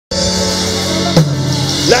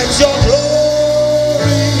Let your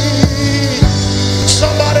glory.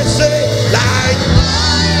 Somebody say, like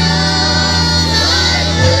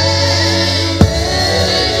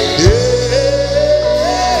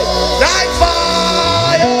like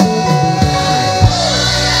fire.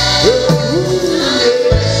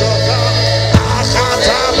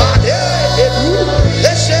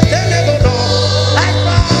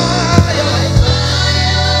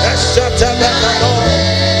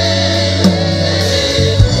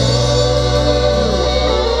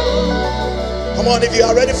 Come on, if you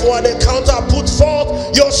are ready for an encounter, put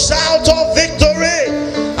forth your shout of victory.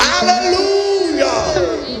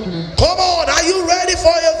 Hallelujah. Come on, are you ready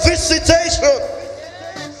for your visitation?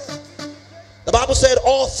 The Bible said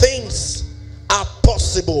all things are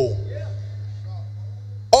possible.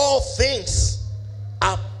 All things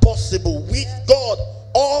are possible. With God,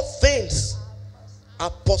 all things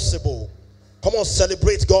are possible. Come on,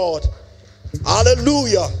 celebrate God.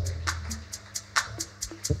 Hallelujah.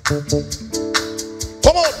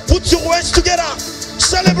 Come on, put your words together.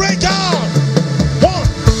 Celebrate God. One.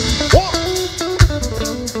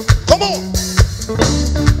 Come on.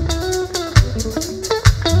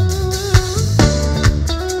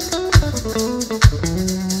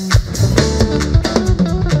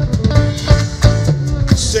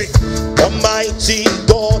 Say, Almighty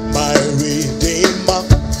God, my Redeemer,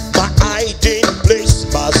 my hiding place,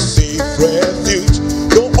 my safe refuge.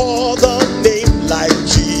 No other name like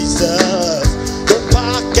Jesus. No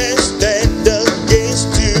power can stand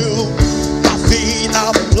against you. My feet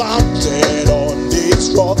are planted on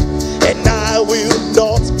this rock, and I will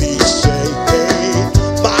not be shaken.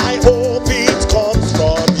 My hope, it comes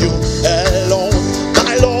from you alone,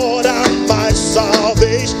 my Lord and my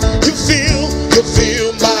salvation. You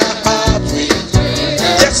feel my heart with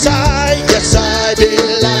yes I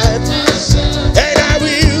delight, and I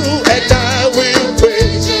will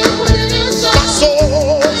praise you. My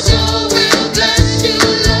soul will bless you,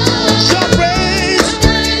 Lord. Your praise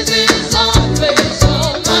is always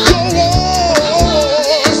on my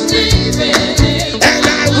lips, and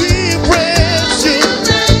I will praise you.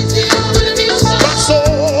 My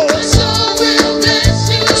soul will bless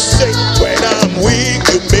you. Say, when I'm weak,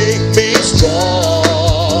 you make me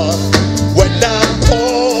strong. When I'm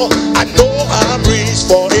poor, I know I'm rich,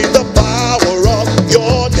 for in the power of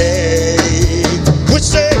your name we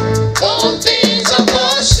say All things are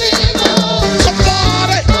possible.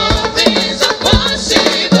 somebody. All things are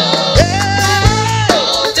possible. Yeah.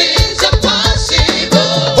 All things are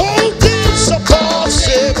possible. All things are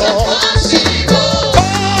possible. Possible.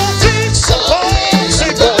 All things are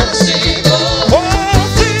possible. All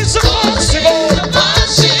things are possible.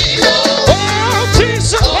 All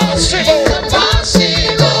things are possible.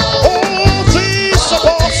 All things are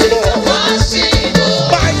possible.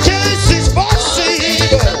 My case is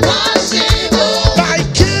possible. My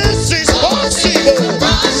case is possible.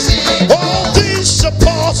 All things are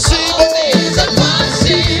possible.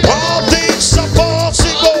 All things are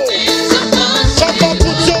possible. Come on,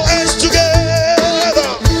 put your hands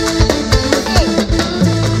together.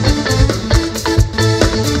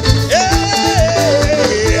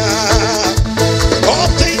 Yeah. All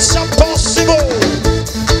things are possible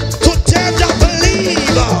to them that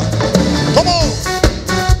believe. Come on.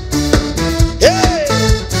 Hey.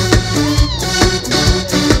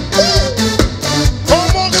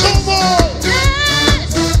 Come on, come on.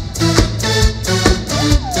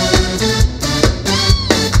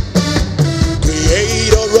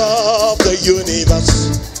 Creator of the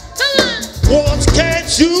universe, what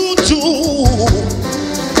can't you do?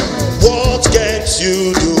 What can't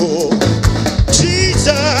you do?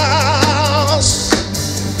 Jesus,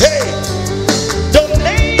 hey, the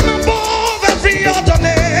name above every other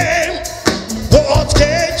name. What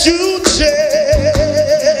can't you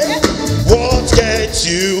change? What can't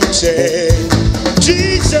you change?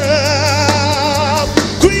 Jesus,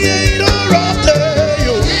 creator of the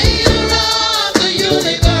universe.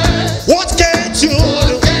 What can't you do?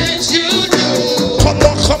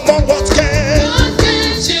 Come on, what can?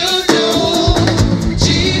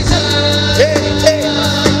 Hey, hey,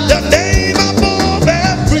 the name above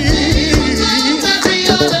every.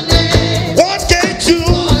 What can't you?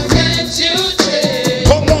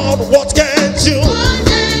 Come on, what can't you?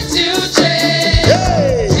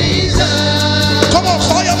 Hey,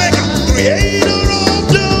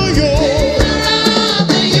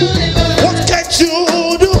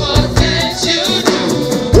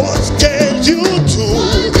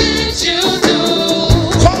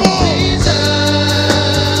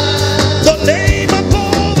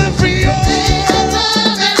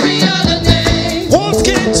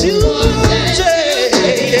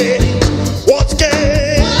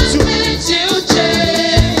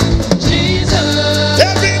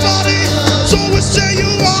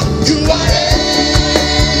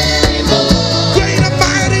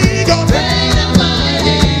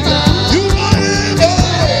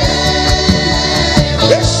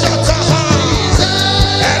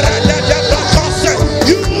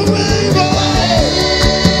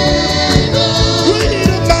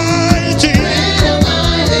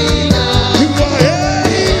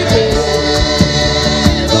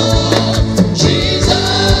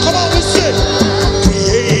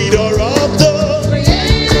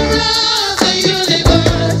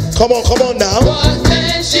 come on now. What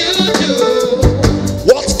can't you do?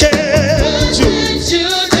 What can What you? can't you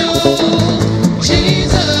do?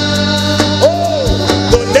 Jesus. Oh,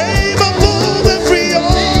 the name above every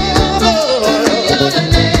other.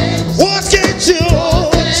 What can you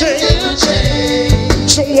change?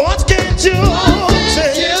 So what can you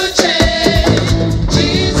change?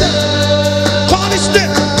 Call his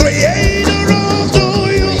name, creator of the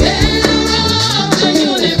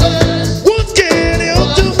universe. What can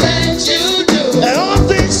you do? And all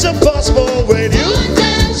things are possible with you.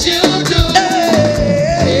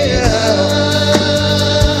 Hey,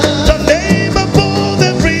 the name above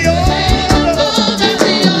every other.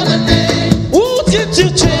 What can you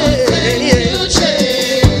change?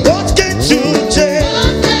 What can you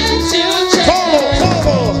change? Come on, come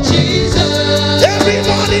on.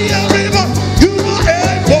 Everybody, everybody, you are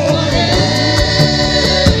able.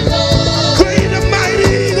 Great and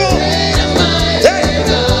mighty God. Hey,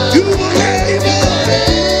 you are able.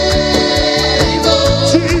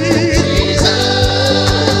 Jesus,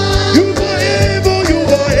 you are able, you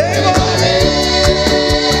are able.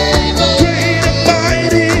 Great and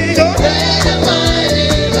mighty God.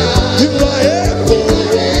 You are able.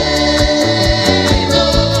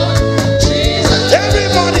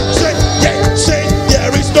 Everybody say, yeah, say,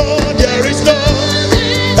 there is none, there is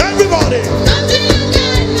none. Everybody,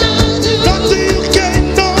 nothing you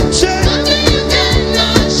cannot change,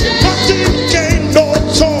 nothing you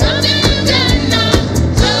cannot turn.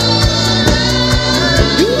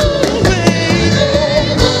 You are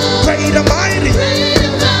able, great and mighty.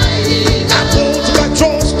 I put my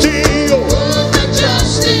trust in you.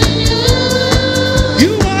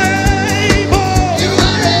 You are able,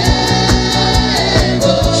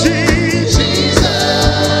 Jesus.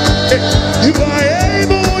 You are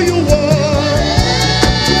able, you are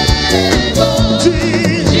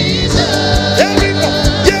Jesus.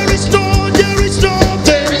 Everybody, there is none, there is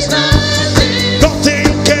nothing, nothing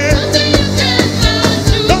you can,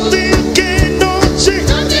 nothing you cannot change,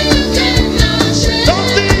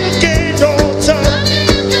 nothing you cannot turn.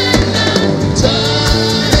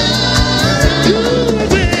 You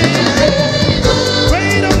are able,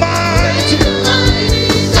 great and mighty.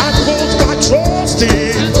 I put my trust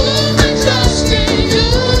in.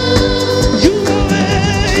 You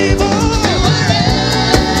are able,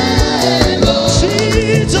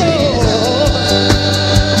 Jesus.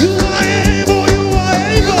 You are able, you are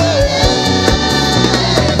able.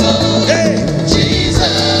 Hey,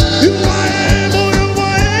 you are able, you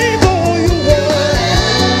are able, you are.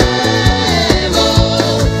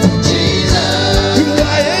 You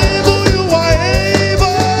are able, you are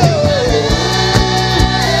able.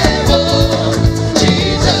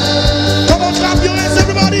 Come on, clap your hands,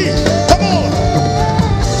 everybody. Come on.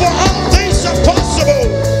 For all things are possible.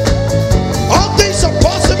 All things are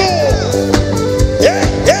possible. Yeah,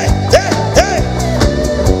 yeah, yeah, yeah.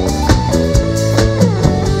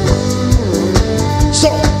 So,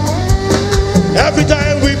 every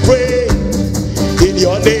time we pray in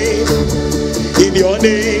your name, in your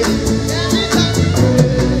name.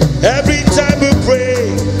 Every time we pray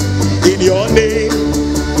in your name,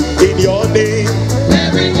 in your name.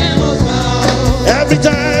 Every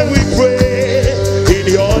time we pray in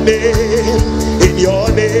your name, in your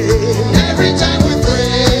name.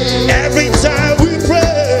 Every time we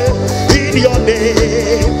pray in your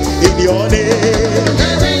name, in your name.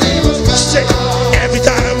 Say, every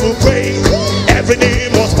time we pray, every knee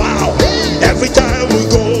must bow. Every time we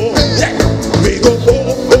go, yeah, we go,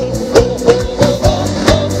 oh, oh, oh, oh, oh.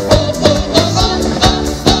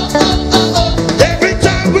 Every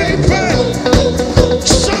time we pray,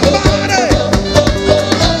 somebody,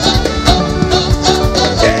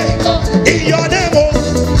 yeah, in your name, oh.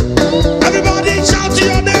 Everybody shout to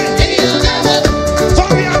your name. For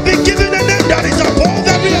we have been given a name that is above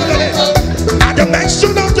every other name. At the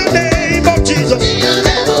mention of the name of Jesus,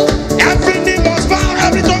 every knee must bow,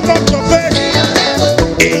 every tongue must confess.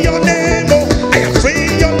 In your name, oh, I am free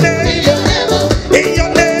in your name, oh. In your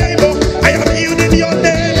name, oh, I am healed in your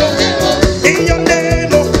name, oh. In your name,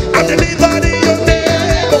 oh, I'm delivered in your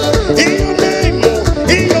name, oh. In your name, oh,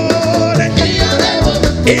 in your name.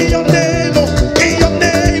 In your name, oh, in your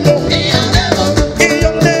name, oh. In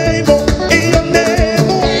your name, oh, in your name,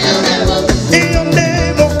 oh. In your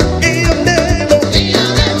name, oh, in your name, oh.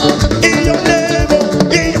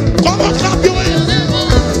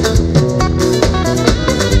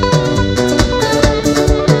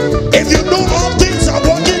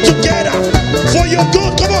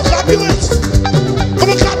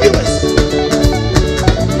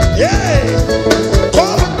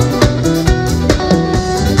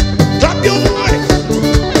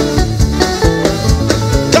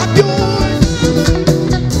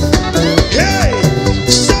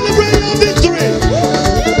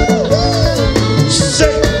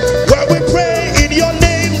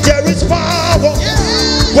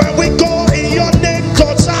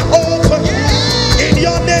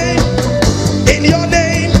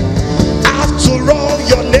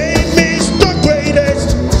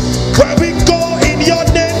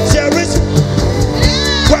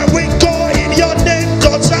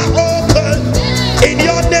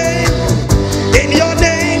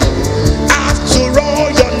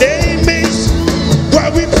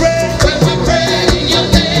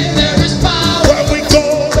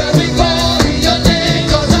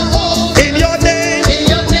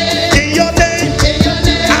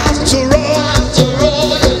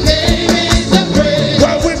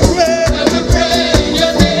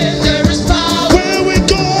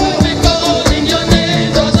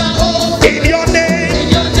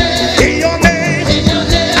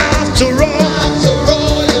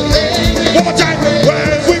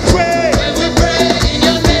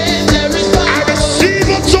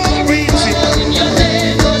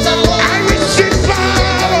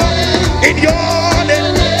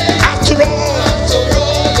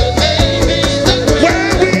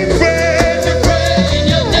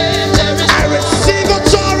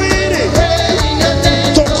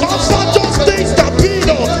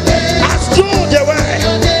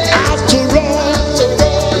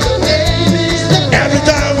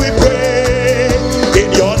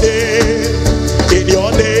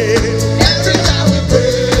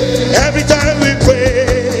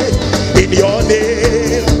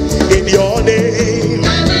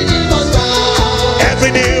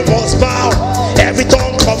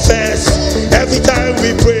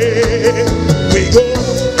 we pray, we go